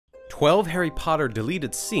12 Harry Potter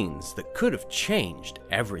deleted scenes that could have changed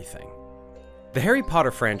everything. The Harry Potter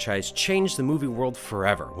franchise changed the movie world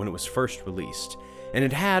forever when it was first released, and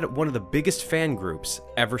it had one of the biggest fan groups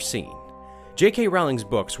ever seen. J.K. Rowling's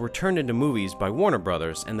books were turned into movies by Warner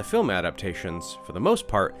Brothers, and the film adaptations, for the most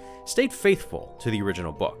part, stayed faithful to the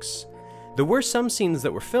original books. There were some scenes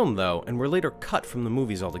that were filmed though, and were later cut from the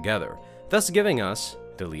movies altogether, thus giving us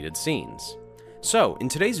deleted scenes. So, in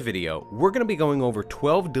today's video, we're going to be going over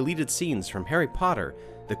 12 deleted scenes from Harry Potter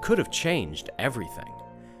that could have changed everything.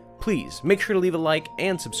 Please, make sure to leave a like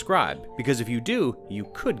and subscribe, because if you do, you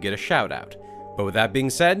could get a shout out. But with that being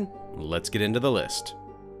said, let's get into the list.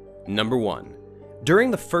 Number 1. During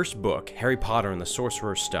the first book, Harry Potter and the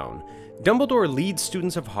Sorcerer's Stone, Dumbledore leads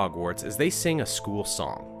students of Hogwarts as they sing a school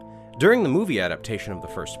song. During the movie adaptation of the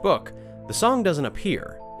first book, the song doesn't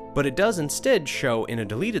appear, but it does instead show in a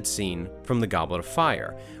deleted scene from the Goblet of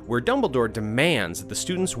Fire, where Dumbledore demands that the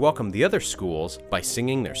students welcome the other schools by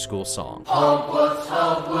singing their school song. Hogwarts,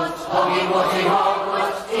 Hogwarts, Hoggy Woggy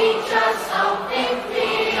Hogwarts, teach us something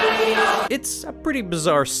please. It's a pretty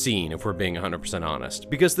bizarre scene if we're being 100% honest,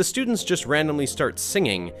 because the students just randomly start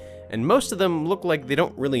singing, and most of them look like they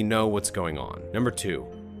don't really know what's going on. Number 2.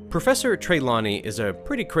 Professor Trelawney is a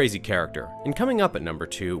pretty crazy character, and coming up at number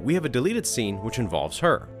 2, we have a deleted scene which involves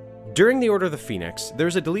her. During the Order of the Phoenix,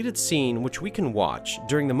 there's a deleted scene which we can watch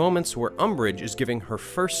during the moments where Umbridge is giving her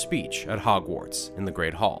first speech at Hogwarts in the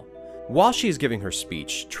Great Hall. While she is giving her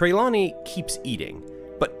speech, Trelawney keeps eating,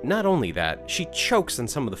 but not only that, she chokes on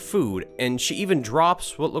some of the food, and she even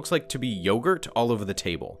drops what looks like to be yogurt all over the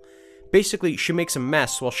table. Basically, she makes a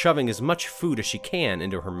mess while shoving as much food as she can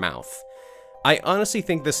into her mouth. I honestly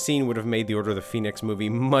think this scene would have made the Order of the Phoenix movie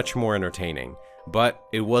much more entertaining, but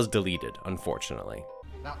it was deleted, unfortunately.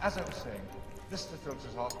 Now, as I was saying, Mr. Filch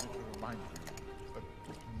has asked me to remind you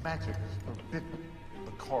that magic is forbidden in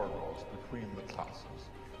the corridors between the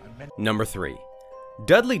classes. Number 3.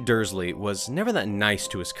 Dudley Dursley was never that nice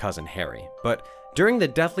to his cousin Harry, but during the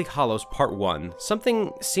Deathly Hallows Part 1,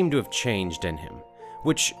 something seemed to have changed in him,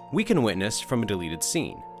 which we can witness from a deleted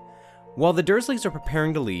scene. While the Dursleys are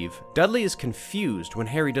preparing to leave, Dudley is confused when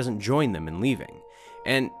Harry doesn't join them in leaving.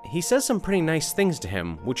 And he says some pretty nice things to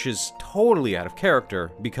him, which is totally out of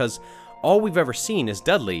character because all we've ever seen is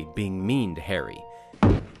Dudley being mean to Harry.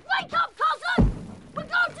 Wake up, cousin! We're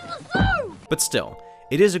going to the zoo! But still,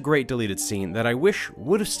 it is a great deleted scene that I wish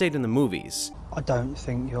would have stayed in the movies. I don't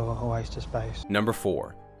think you're a waste of space. Number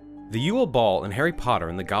 4. The Yule Ball in Harry Potter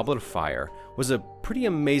and the Goblet of Fire was a pretty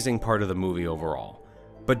amazing part of the movie overall.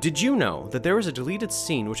 But did you know that there was a deleted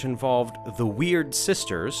scene which involved the Weird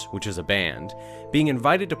Sisters, which is a band, being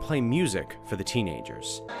invited to play music for the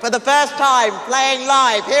teenagers? For the first time playing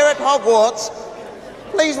live here at Hogwarts,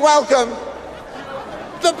 please welcome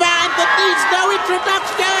the band that needs no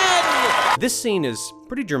introduction! This scene is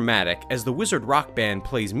pretty dramatic as the Wizard Rock Band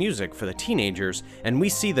plays music for the teenagers and we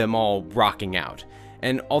see them all rocking out.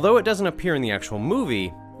 And although it doesn't appear in the actual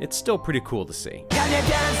movie, it's still pretty cool to see. Can you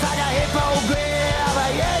dance like a hippogriff?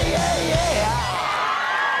 Yeah, yeah,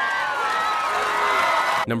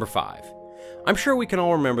 yeah. Number 5. I'm sure we can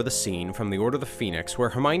all remember the scene from the Order of the Phoenix where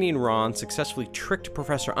Hermione and Ron successfully tricked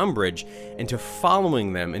Professor Umbridge into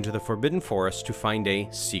following them into the Forbidden Forest to find a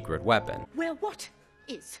secret weapon. Well, what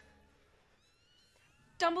is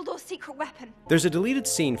Dumbledore's secret weapon? There's a deleted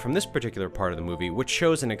scene from this particular part of the movie which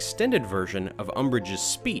shows an extended version of Umbridge's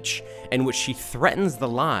speech in which she threatens the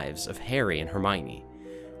lives of Harry and Hermione.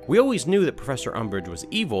 We always knew that Professor Umbridge was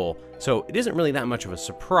evil, so it isn't really that much of a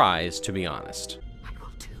surprise, to be honest. I will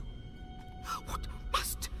do what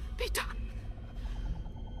must be done.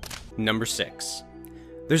 Number 6.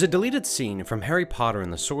 There's a deleted scene from Harry Potter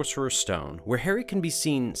and the Sorcerer's Stone where Harry can be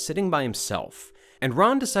seen sitting by himself, and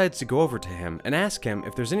Ron decides to go over to him and ask him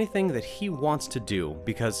if there's anything that he wants to do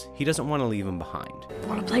because he doesn't want to leave him behind.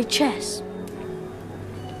 Want to play chess?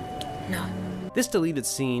 No. This deleted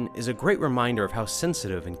scene is a great reminder of how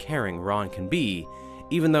sensitive and caring Ron can be,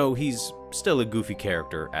 even though he's still a goofy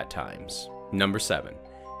character at times. Number 7.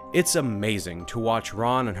 It's amazing to watch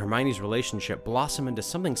Ron and Hermione's relationship blossom into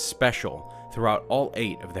something special throughout all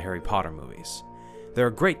 8 of the Harry Potter movies. They're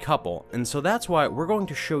a great couple, and so that's why we're going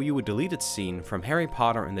to show you a deleted scene from Harry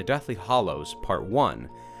Potter and the Deathly Hallows Part 1,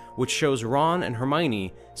 which shows Ron and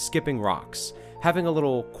Hermione skipping rocks, having a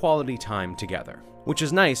little quality time together. Which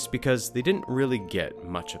is nice because they didn't really get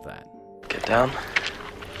much of that. Get down.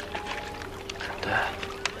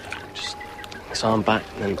 And just his arm back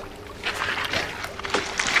and then...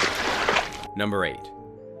 Number 8.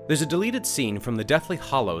 There's a deleted scene from the Deathly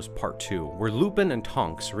Hallows Part 2 where Lupin and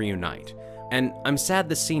Tonks reunite, And I'm sad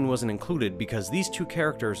this scene wasn't included because these two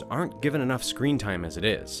characters aren't given enough screen time as it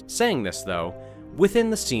is. Saying this though, within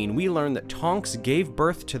the scene we learn that Tonks gave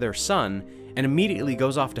birth to their son and immediately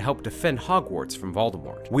goes off to help defend Hogwarts from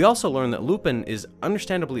Voldemort. We also learn that Lupin is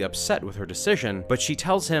understandably upset with her decision, but she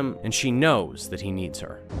tells him and she knows that he needs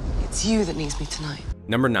her. It's you that needs me tonight.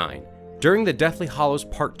 Number 9. During the Deathly Hallows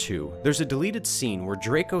Part 2, there's a deleted scene where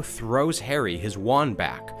Draco throws Harry his wand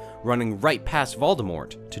back, running right past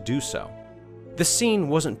Voldemort to do so. The scene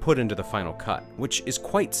wasn't put into the final cut, which is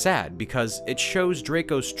quite sad because it shows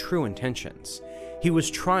Draco's true intentions. He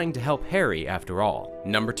was trying to help Harry after all.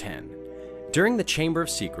 Number 10. During the Chamber of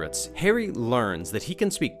Secrets, Harry learns that he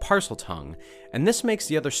can speak Parseltongue, and this makes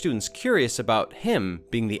the other students curious about him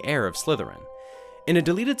being the heir of Slytherin. In a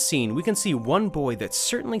deleted scene, we can see one boy that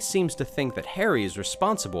certainly seems to think that Harry is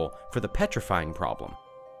responsible for the petrifying problem.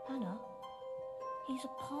 Hannah, he's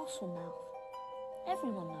a parcel mouth.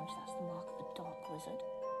 Everyone knows that's the mark of a dark wizard.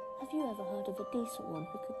 Have you ever heard of a decent one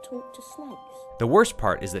who could talk to snakes? The worst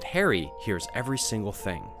part is that Harry hears every single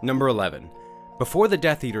thing. Number 11. Before the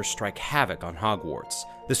Death Eaters strike havoc on Hogwarts,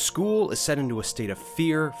 the school is set into a state of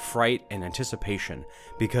fear, fright, and anticipation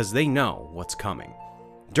because they know what's coming.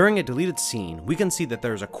 During a deleted scene, we can see that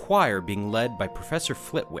there's a choir being led by Professor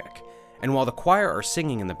Flitwick, and while the choir are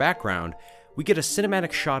singing in the background, we get a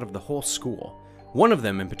cinematic shot of the whole school, one of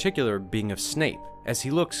them in particular being of Snape, as he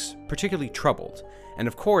looks particularly troubled, and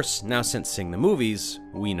of course, now since seeing the movies,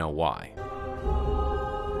 we know why.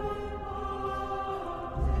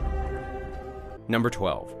 Number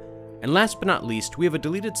 12. And last but not least, we have a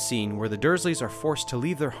deleted scene where the Dursleys are forced to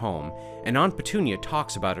leave their home, and Aunt Petunia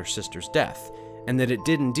talks about her sister's death, and that it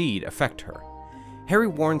did indeed affect her. Harry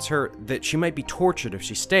warns her that she might be tortured if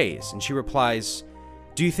she stays, and she replies,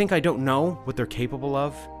 "Do you think I don't know what they're capable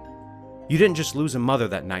of? You didn't just lose a mother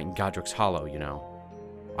that night in Godric's Hollow, you know.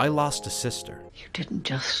 I lost a sister." You didn't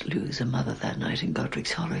just lose a mother that night in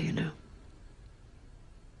Godric's Hollow, you know.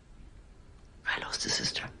 I lost a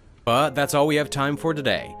sister. But that's all we have time for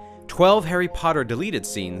today. 12 Harry Potter deleted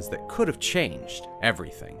scenes that could have changed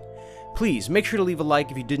everything. Please make sure to leave a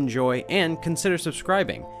like if you did enjoy and consider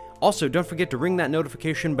subscribing. Also, don't forget to ring that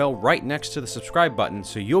notification bell right next to the subscribe button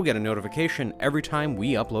so you'll get a notification every time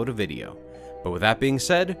we upload a video. But with that being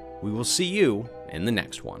said, we will see you in the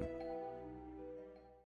next one.